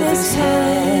why this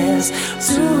has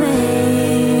to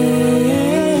end.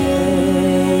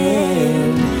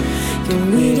 Can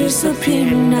we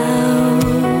disappear now?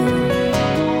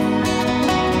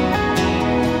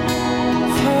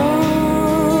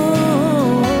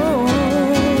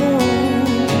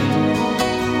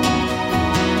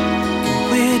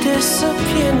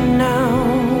 Disappear now.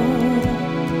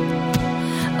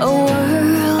 A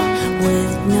world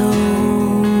with no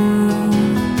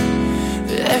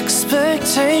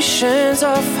expectations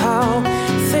of how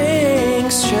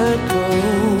things should go.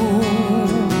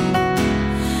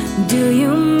 Do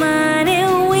you mind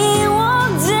if we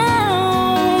walk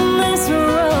down this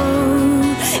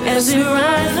road as we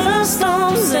ride the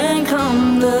storms and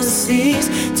calm the seas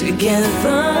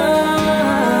together?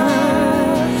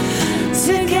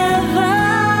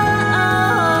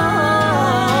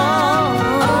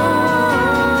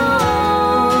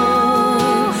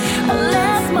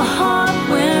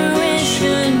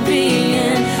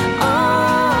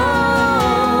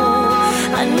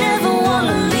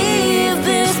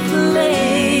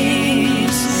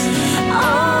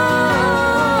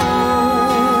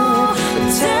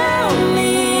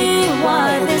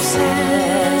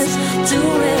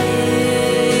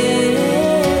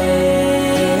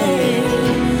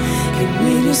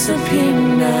 Disappear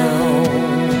now.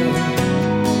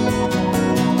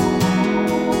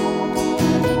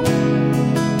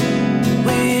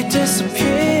 We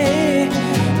disappear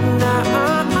now.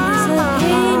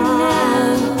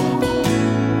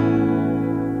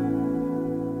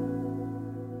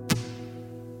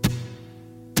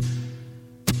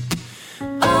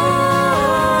 Oh,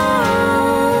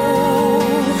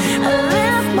 I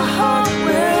left my heart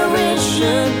where it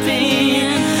should be.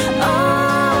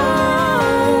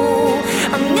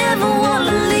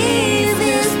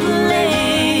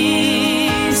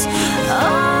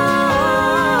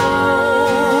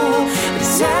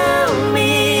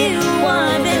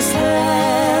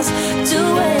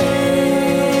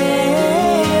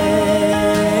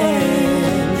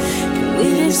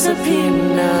 Disappear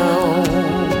now.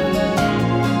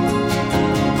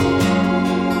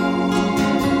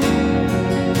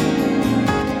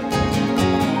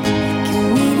 Can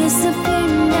we disappear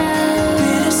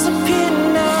now? Disappear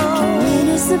now. Can we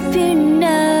disappear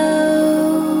now?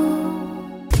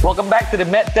 Welcome back to the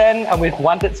MET10. I'm with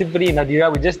Wanted Symphony and Nadhira.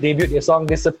 We just debuted your song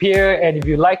Disappear, and if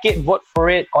you like it, vote for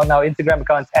it on our Instagram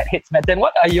accounts at HITZ MET10.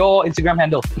 What are your Instagram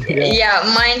handles? Yeah,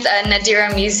 mine's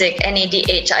Nadhira Music,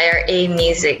 Nadhira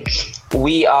Music.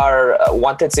 We are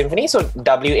Wanted Symphony, so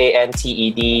WANTED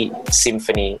Symphony,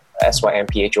 SYMPHONY.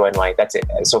 That's it.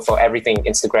 So for everything,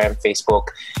 Instagram,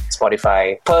 Facebook,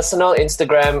 Spotify. Personal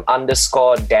Instagram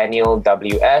 _Daniel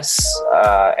WS.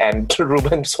 And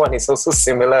Ruben's one is also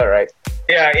similar, right?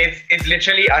 Yeah, it's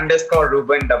literally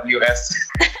 _Ruben WS.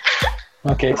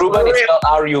 Okay. Ruben is spelled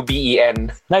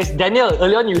RUBEN. Nice. Daniel,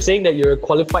 earlier on you were saying that you're a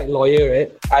qualified lawyer,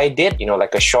 right? I did,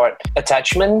 like a short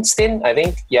attachment stint, I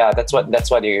think. Yeah, that's what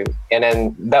you... And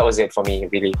then that was it for me,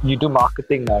 really. You do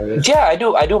marketing now, right? Yeah, I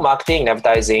do marketing and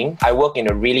advertising. I work in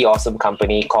a really awesome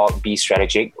company called Be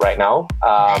Strategic right now.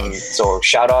 Nice. So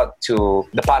shout out to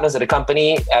the partners of the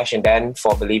company, Ash and Dan,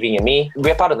 for believing in me.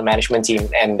 We're part of the management team,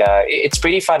 and it's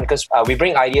pretty fun because we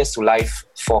bring ideas to life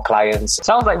for clients.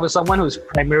 Sounds like for someone who's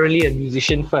primarily a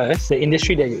musician first, the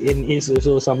industry that you're in is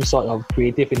also some sort of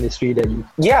creative industry that you...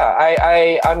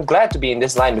 Yeah, I'm glad to be in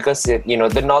this line because the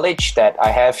knowledge that I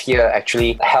have here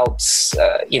actually helps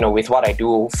with what I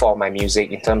do for my music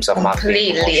in terms of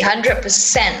marketing. Completely,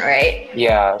 100%, right?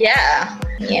 Yeah. Yeah.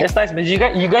 That's nice, but you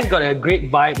guys got a great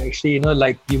vibe actually.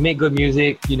 Like you make good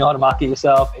music, you know how to market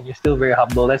yourself, and you're still very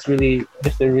humble. That's a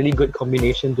really good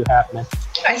combination to have, man.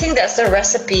 I think that's the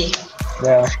recipe.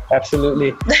 Yeah,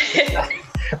 absolutely.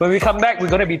 When we come back, we're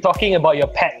going to be talking about your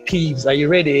pet peeves. Are you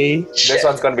ready? This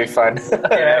one's going to be fun.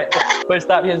 Yeah. First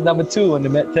up, here's number 2 on the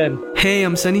MET10. Hey,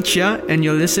 I'm Sunny Chia, and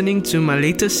you're listening to my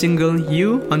latest single,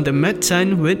 You, on the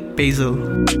MET10 with Basil.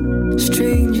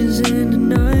 Strangers in the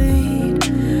night,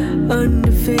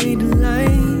 under faded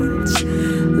lights,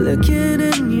 looking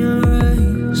in your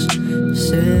eyes,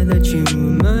 said that you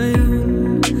were mine.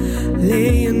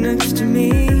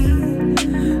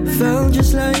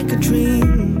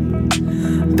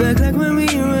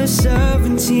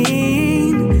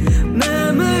 routine.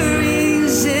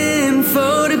 Memories and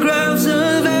photographs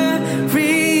of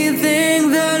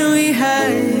everything that we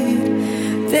had.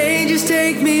 They just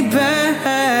take me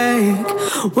back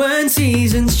when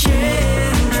seasons change.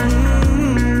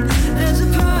 There's a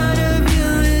part of you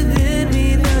within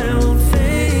me that I won't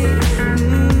fade.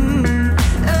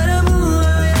 And I'm who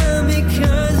I am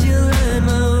because you light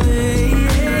my way.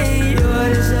 You're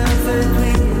the Alpha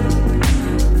Queen,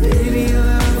 baby,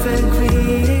 you're Alpha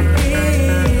Queen.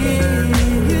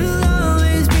 You'll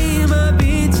always be my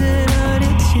beating heart.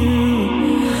 It's you.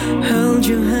 Held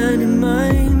your hand in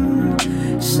mine,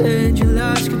 said your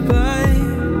last goodbye.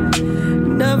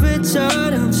 Never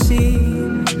thought I'd see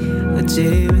a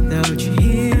day without you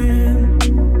here.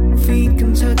 Feet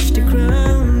can touch the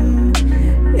ground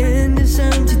in this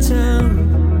empty town.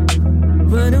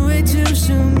 Run away too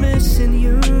soon, missing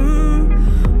you.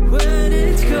 When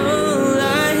it's cold,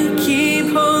 I keep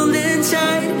holding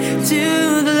tight to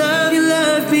the love you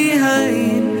left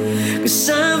behind. 'Cause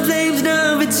some flames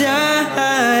never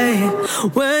die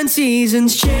when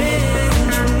seasons change.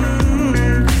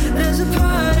 There's a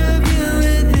part of you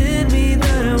within me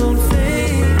that I won't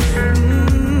fade.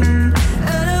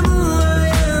 And I'm who I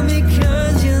am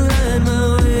because you light my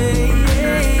way.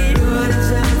 You're the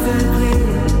Alpha Queen,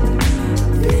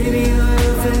 baby, you're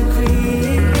Alpha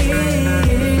Queen.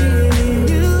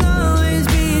 You'll always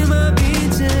be my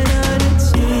beating heart. It's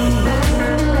you.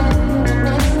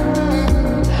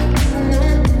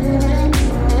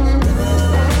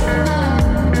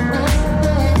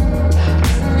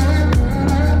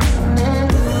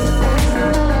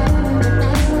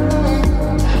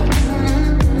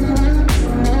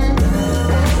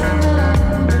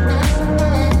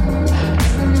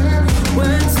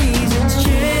 When seasons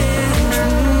change,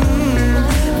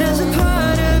 there's a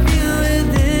part of you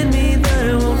within me that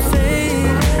I won't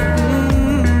fade.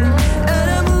 And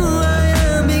I'm who I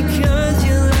am because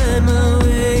you light my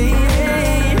way.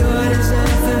 You're the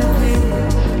Alpha Queen,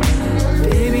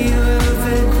 baby, you're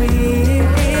Alpha Queen.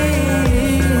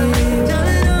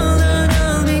 Darling,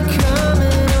 I'll be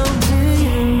coming home to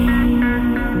you.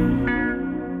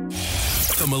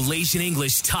 The Malaysian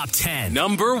English Top 10.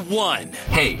 Number 1.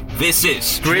 Hey, this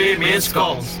is 3 Missed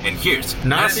Calls. And here's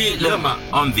Nasi Lemak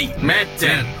on the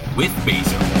MET10 with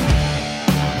Basil.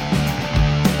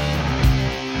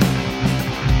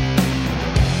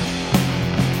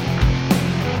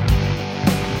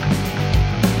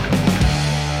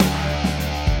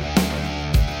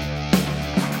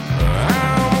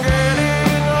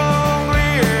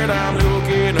 I'm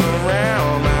looking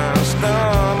around, my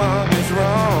stomach is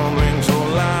rumbling so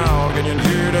loud. Can you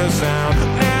hear the sound?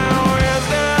 Now is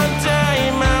the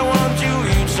time I want to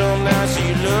eat some nasi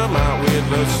lemak with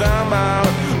the sambal.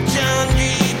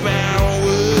 Janji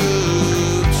power.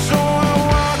 So I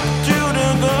walk to the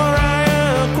garage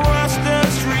across the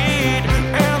street,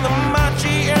 and the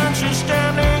machi and she's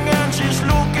standing and she's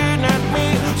looking at me.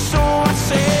 So I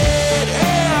said,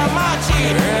 hey, machi,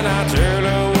 and I tell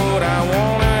her what I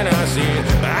want, and I said,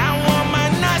 I want my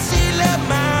nasi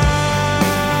lemak.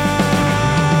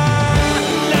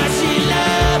 Nasi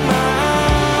lemak.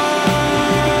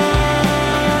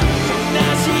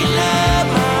 Nasi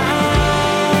lemak.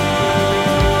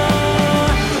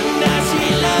 Nasi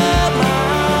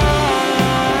lemak.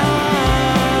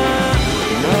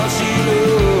 Nasi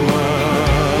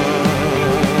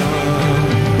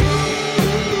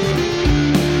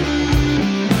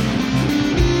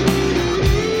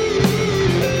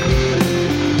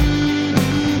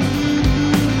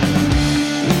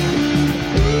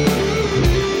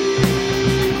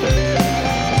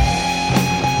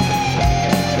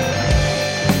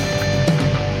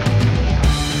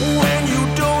When you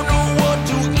don't know what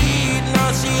to eat,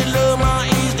 nasi lemak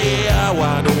is there.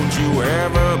 Why don't you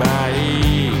ever buy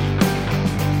it?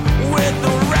 With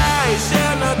the rice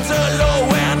and the telur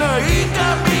and the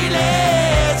ikan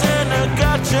bilis and the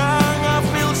kacang, I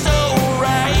feel so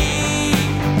right.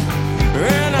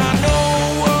 And I know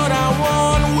what I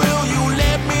want. Will you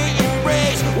let me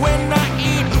embrace? When I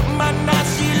eat my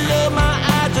nasi lemak,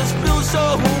 I just feel so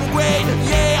great.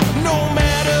 Yeah, no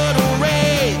matter the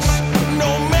race,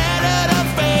 no matter the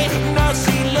fate,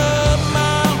 nasi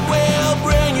lemak will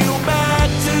bring you back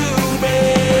to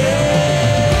bed.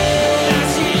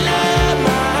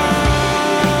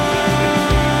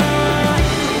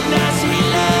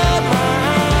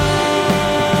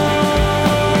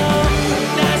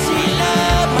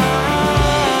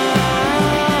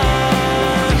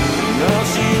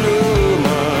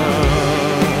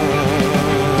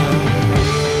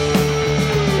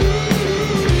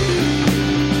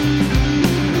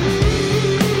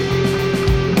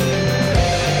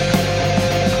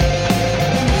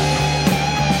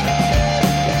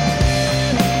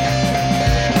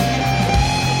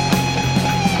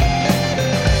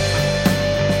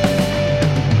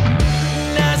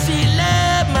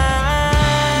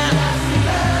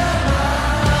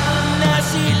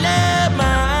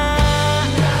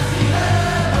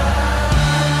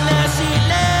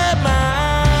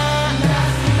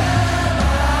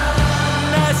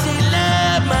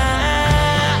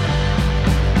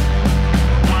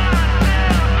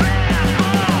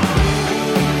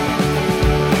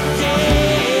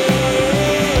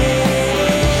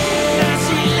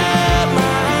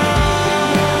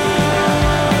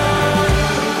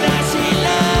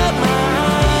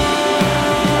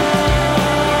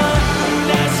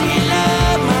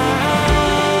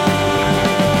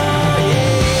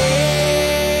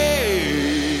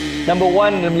 Number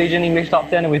 1 in the Malaysian English Top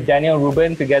 10 with Daniel and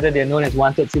Ruben. Together, they're known as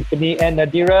Wanted Symphony and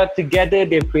Nadhira. Together,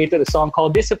 they've created a song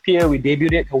called Disappear. We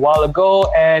debuted it a while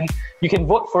ago, and you can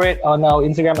vote for it on our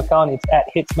Instagram account. It's at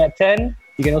HITZ MET10.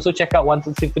 You can also check out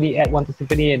Wanted Symphony at Wanted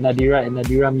Symphony and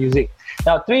Nadhira Music.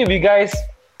 Now, 3 of you guys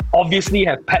obviously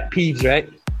have pet peeves, right?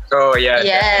 Oh, yeah.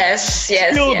 Yes.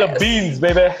 Spill the beans,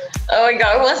 baby. Oh my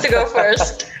God, who wants to go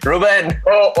first? Ruben.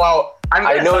 Oh, wow.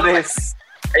 I know this.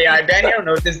 Yeah, Daniel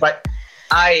knows this, but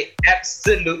I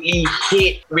absolutely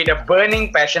hate, with a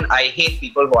burning passion, I hate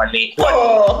people who are late.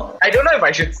 Oh. I don't know if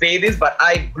I should say this, but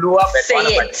I blew up at one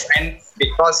of my friends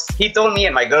because he told me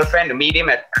and my girlfriend to meet him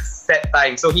at a set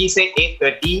time. So he said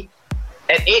 8:30.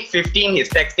 At 8:15, he's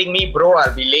texting me, bro,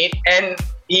 I'll be late. And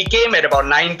he came at about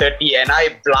 9:30 and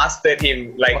I blasted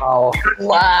him. Like,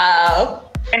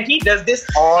 wow. And he does this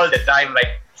all the time.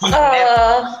 Like, he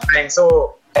never time.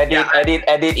 So,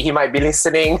 edit. He might be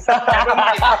listening.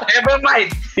 Never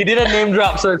mind. He didn't name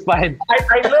drop, so it's fine.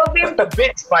 I love him to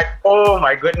bits, but oh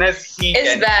my goodness,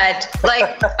 it's bad.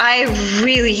 Like, I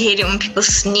really hate it when people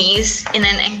sneeze in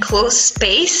an enclosed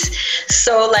space.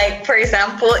 So, like, for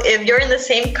example, if you're in the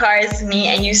same car as me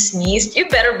and you sneeze, you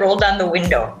better roll down the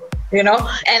window. You know,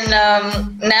 and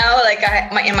now, like,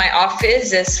 in my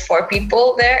office, there's 4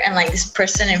 people there, and like this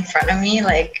person in front of me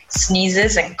like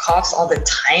sneezes and coughs all the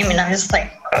time, and I'm just like,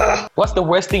 ugh. What's the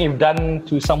worst thing you've done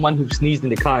to someone who sneezed in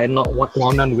the car and not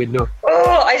wound down the window?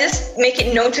 Oh, I just make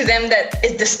it known to them that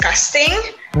it's disgusting,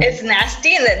 it's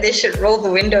nasty, and that they should roll the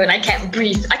window, and I can't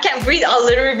breathe. I'll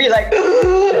literally be like,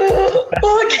 oh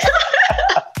God.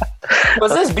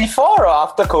 Was this before or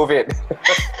after COVID?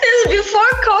 This is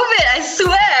before COVID, I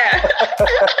swear.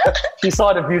 She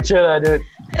saw the future, dude.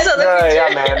 I saw the future.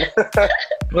 Yeah, man.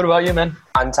 What about you, man?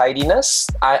 Untidiness.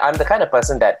 I'm the kind of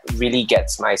person that really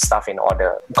gets my stuff in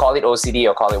order. Call it OCD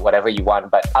or call it whatever you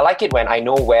want, but I like it when I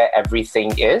know where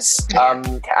everything is.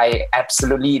 I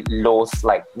absolutely loathe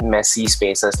like messy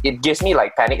spaces. It gives me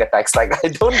like panic attacks. Like, I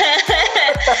don't...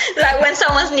 Like when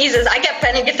someone sneezes, I get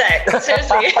panic attacks.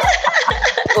 Seriously.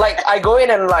 Like, I go in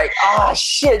and like,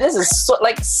 shit, this is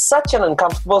such an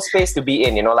uncomfortable space to be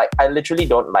in, you know? Like, I literally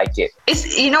don't like it.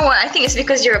 It's, you know what, I think it's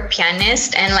because you're a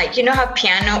pianist, and like, you know how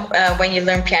piano, when you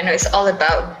learn piano, it's all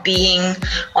about being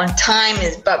on time,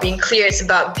 it's about being clear, it's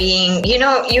about being, you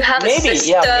know, you have a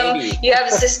system, you have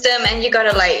a system, and you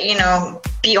gotta like, you know,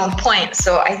 be on point.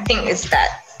 So I think it's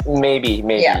that. Maybe,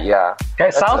 yeah.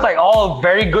 Guys, sounds like all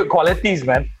very good qualities,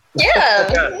 man.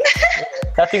 Yeah.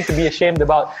 Nothing to be ashamed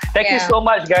about. Thank you so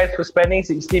much, guys, for spending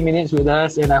 60 minutes with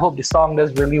us, and I hope the song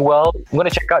does really well. I'm going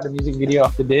to check out the music video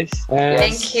after this.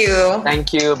 Thank you.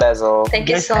 Thank you, Basil. Thank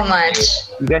you so much.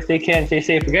 You guys take care and stay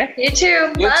safe, okay? You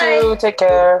too. You Bye. too. Take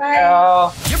care.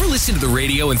 Bye. You ever listen to the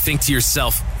radio and think to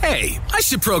yourself, hey, I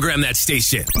should program that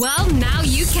station? Well, now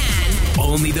you can.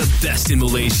 Only the best in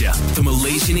Malaysia. The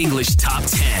Malaysian English Top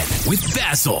 10 with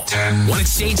Basil. Want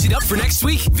to change it up for next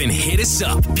week? Then hit us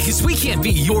up, because we can't be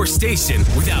your station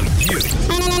without you.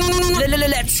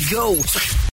 Let's go.